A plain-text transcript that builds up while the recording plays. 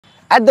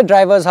At the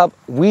Drivers Hub,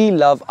 we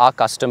love our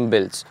custom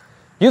builds.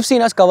 You've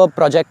seen us cover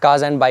project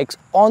cars and bikes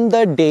on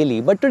the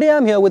daily, but today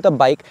I'm here with a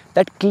bike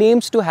that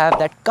claims to have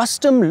that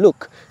custom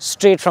look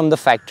straight from the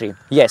factory.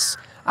 Yes,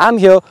 I'm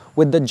here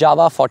with the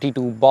Jawa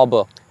 42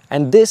 Bobber,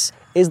 and this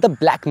is the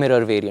Black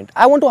Mirror variant.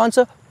 I want to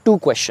answer two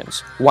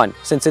questions. One,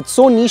 since it's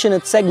so niche in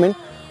its segment,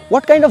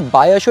 what kind of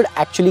buyer should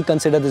actually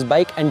consider this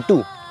bike? And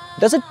two,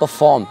 does it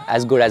perform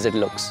as good as it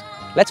looks?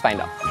 Let's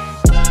find out.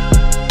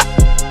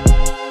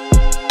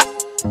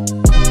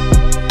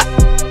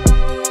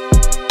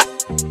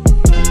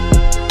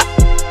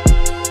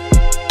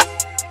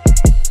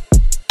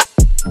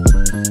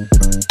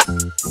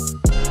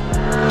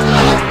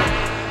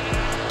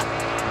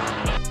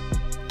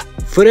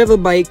 Forever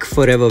bike,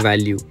 forever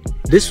value.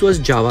 This was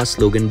Jawa's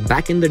slogan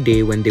back in the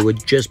day when they were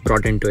just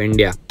brought into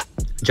India.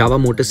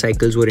 Jawa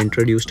motorcycles were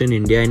introduced in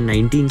India in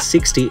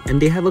 1960 and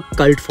they have a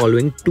cult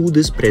following to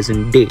this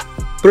present day.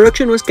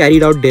 Production was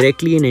carried out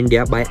directly in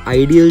India by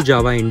Ideal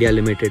Jawa India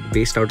Limited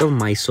based out of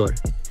Mysore.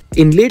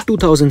 In late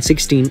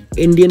 2016,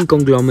 Indian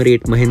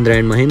conglomerate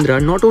Mahindra &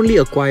 Mahindra not only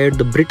acquired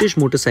the British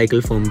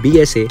motorcycle firm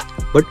BSA,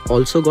 but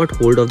also got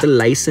hold of the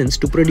license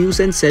to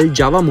produce and sell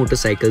Jawa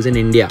motorcycles in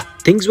India.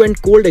 Things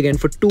went cold again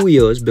for 2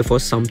 years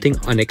before something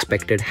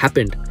unexpected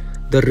happened.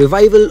 The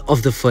revival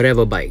of the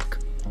forever bike,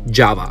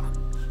 Jawa.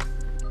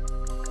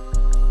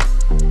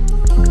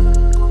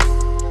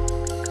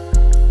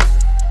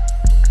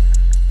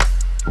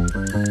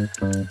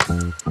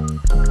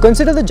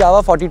 Consider the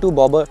Jawa 42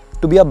 Bobber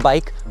to be a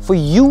bike for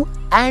you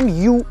and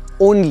you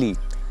only.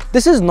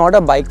 This is not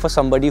a bike for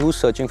somebody who's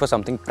searching for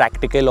something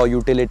practical or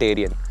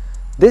utilitarian.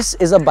 This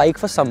is a bike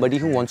for somebody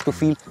who wants to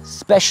feel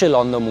special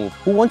on the move,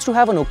 who wants to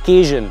have an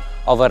occasion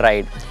of a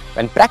ride.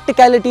 And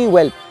practicality,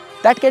 well,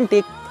 that can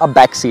take a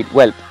backseat.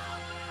 Well,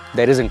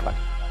 there isn't one.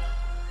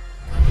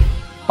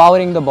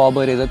 Powering the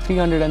Bobber is a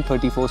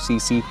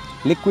 334cc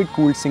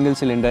liquid-cooled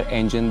single-cylinder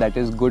engine that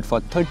is good for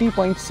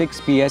 30.6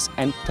 PS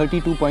and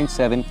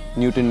 32.7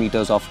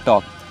 Nm of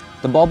torque.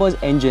 The Bobber's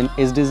engine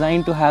is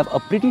designed to have a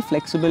pretty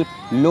flexible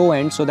low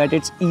end so that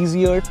it's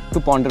easier to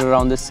ponder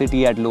around the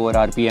city at lower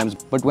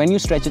RPMs. But when you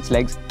stretch its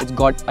legs, it's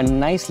got a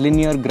nice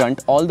linear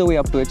grunt all the way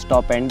up to its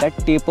top end that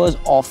tapers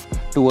off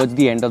towards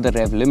the end of the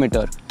rev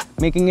limiter,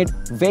 making it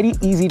very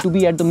easy to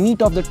be at the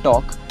meat of the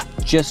torque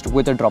just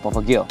with a drop of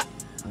a gear.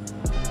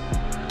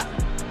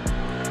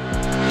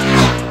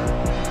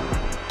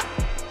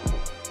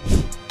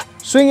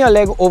 Swing your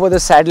leg over the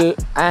saddle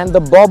and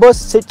the Bobber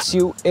sits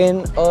you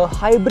in a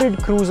hybrid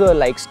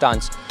cruiser-like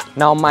stance.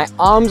 Now my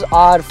arms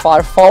are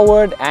far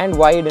forward and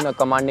wide in a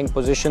commanding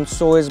position,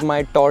 so is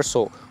my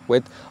torso,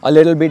 with a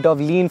little bit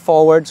of lean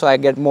forward so I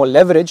get more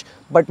leverage,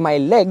 but my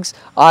legs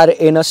are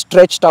in a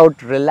stretched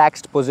out,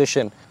 relaxed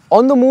position.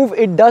 On the move,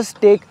 it does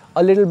take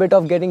a little bit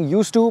of getting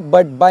used to,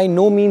 but by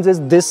no means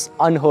is this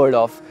unheard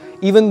of.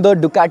 Even the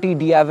Ducati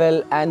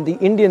Diavel and the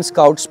Indian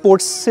Scout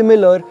sports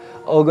similar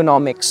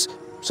ergonomics.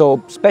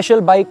 So,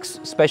 special bikes,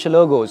 special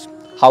ergos.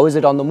 How is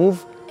it on the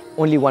move?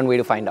 Only one way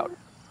to find out.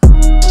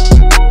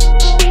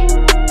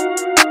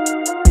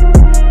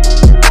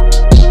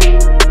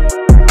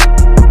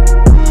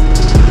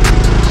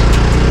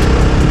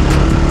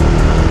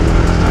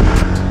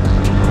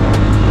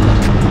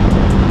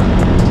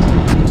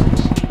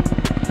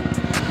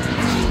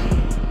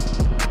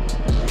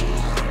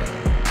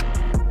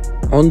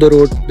 On the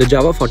road, the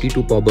Jawa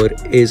 42 Bobber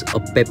is a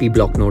peppy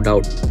block, no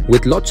doubt.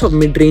 With lots of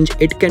mid-range,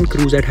 it can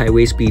cruise at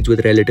highway speeds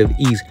with relative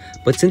ease.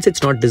 But since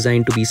it's not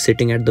designed to be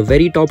sitting at the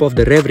very top of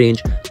the rev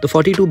range, the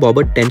 42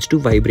 Bobber tends to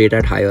vibrate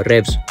at higher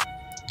revs.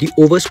 The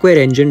over-square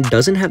engine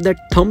doesn't have that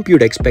thump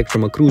you'd expect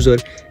from a cruiser.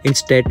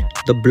 Instead,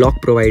 the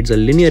block provides a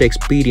linear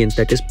experience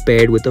that is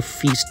paired with a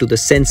feast to the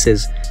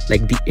senses,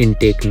 like the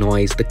intake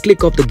noise, the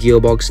click of the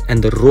gearbox,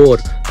 and the roar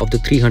of the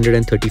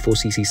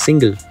 334cc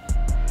single.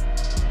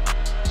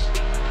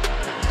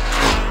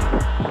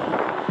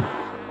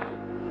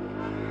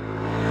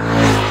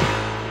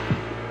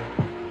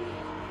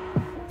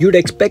 You'd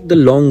expect the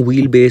long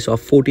wheelbase of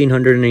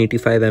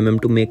 1485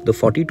 mm to make the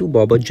 42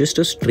 Bobber just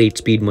a straight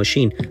speed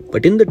machine,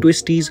 but in the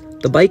twisties,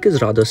 the bike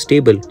is rather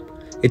stable.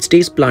 It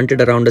stays planted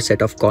around a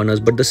set of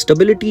corners, but the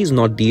stability is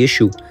not the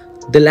issue.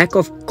 The lack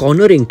of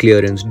cornering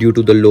clearance due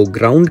to the low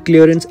ground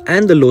clearance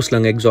and the low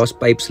slung exhaust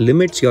pipes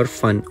limits your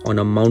fun on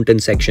a mountain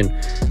section.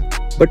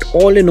 But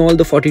all in all,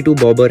 the 42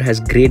 Bobber has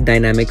great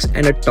dynamics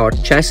and a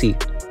taut chassis.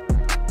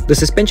 The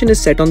suspension is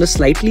set on the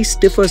slightly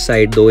stiffer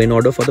side though in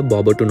order for the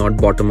Bobber to not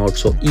bottom out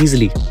so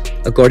easily.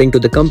 According to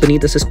the company,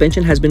 the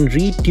suspension has been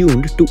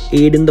retuned to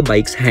aid in the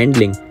bike's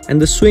handling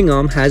and the swing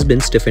arm has been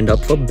stiffened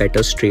up for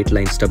better straight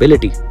line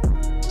stability.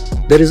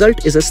 The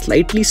result is a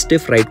slightly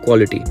stiff ride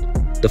quality.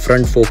 The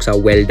front forks are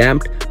well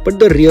damped, but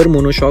the rear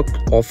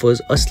monoshock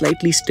offers a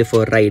slightly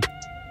stiffer ride.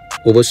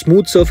 Over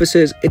smooth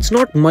surfaces, it's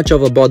not much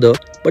of a bother,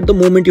 but the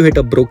moment you hit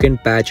a broken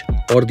patch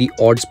or the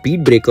odd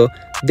speed breaker,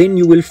 then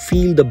you will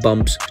feel the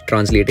bumps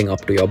translating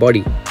up to your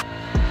body.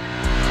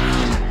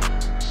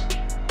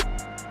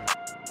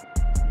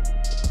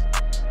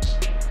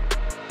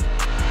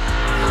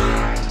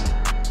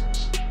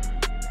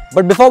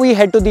 But before we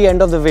head to the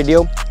end of the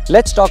video,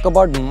 let's talk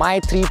about my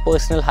 3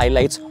 personal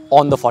highlights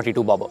on the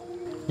 42 bobber.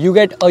 You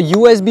get a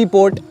USB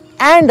port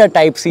and a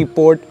Type-C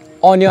port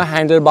on your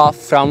handlebar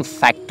from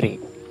factory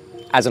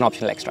as an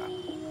optional extra.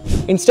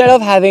 Instead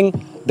of having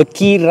the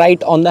key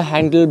right on the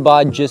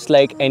handlebar just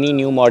like any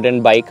new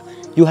modern bike,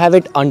 you have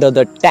it under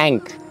the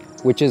tank,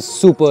 which is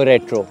super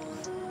retro.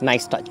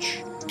 Nice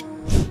touch.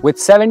 With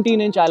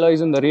 17-inch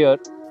alloys in the rear,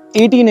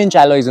 18-inch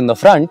alloys in the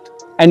front,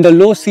 and the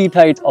low seat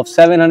height of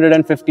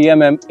 750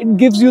 mm, it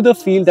gives you the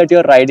feel that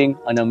you're riding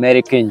an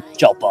American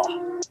chopper.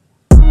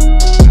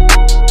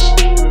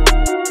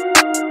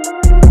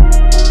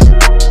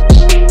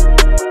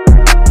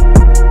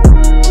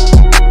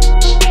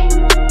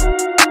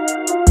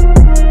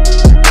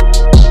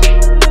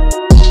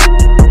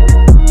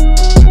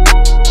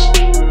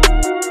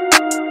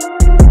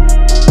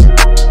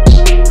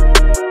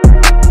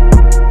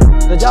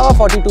 The Jawa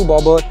 42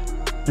 bobber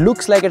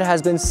looks like it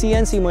has been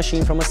CNC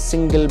machined from a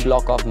single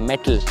block of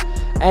metal,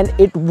 and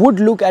it would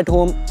look at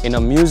home in a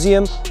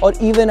museum or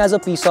even as a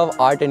piece of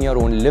art in your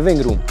own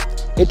living room.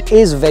 It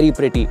is very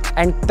pretty,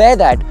 and pair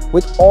that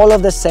with all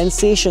of the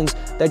sensations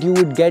that you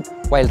would get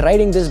while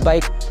riding this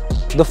bike,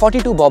 the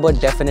 42 bobber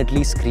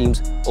definitely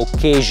screams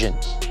occasion.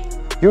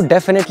 You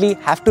definitely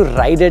have to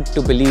ride it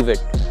to believe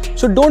it.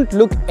 So don't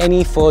look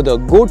any further.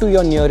 Go to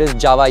your nearest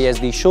Jawa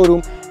Yezdi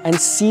showroom and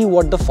see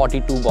what the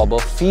 42 bobber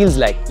feels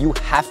like. You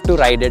have to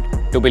ride it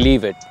to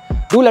believe it.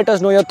 Do let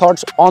us know your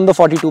thoughts on the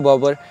 42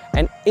 bobber,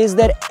 and is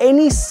there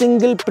any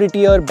single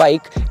prettier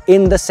bike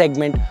in the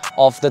segment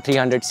of the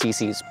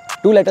 300cc's?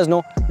 Do let us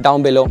know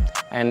down below,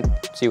 and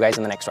see you guys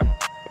in the next one.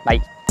 Bye.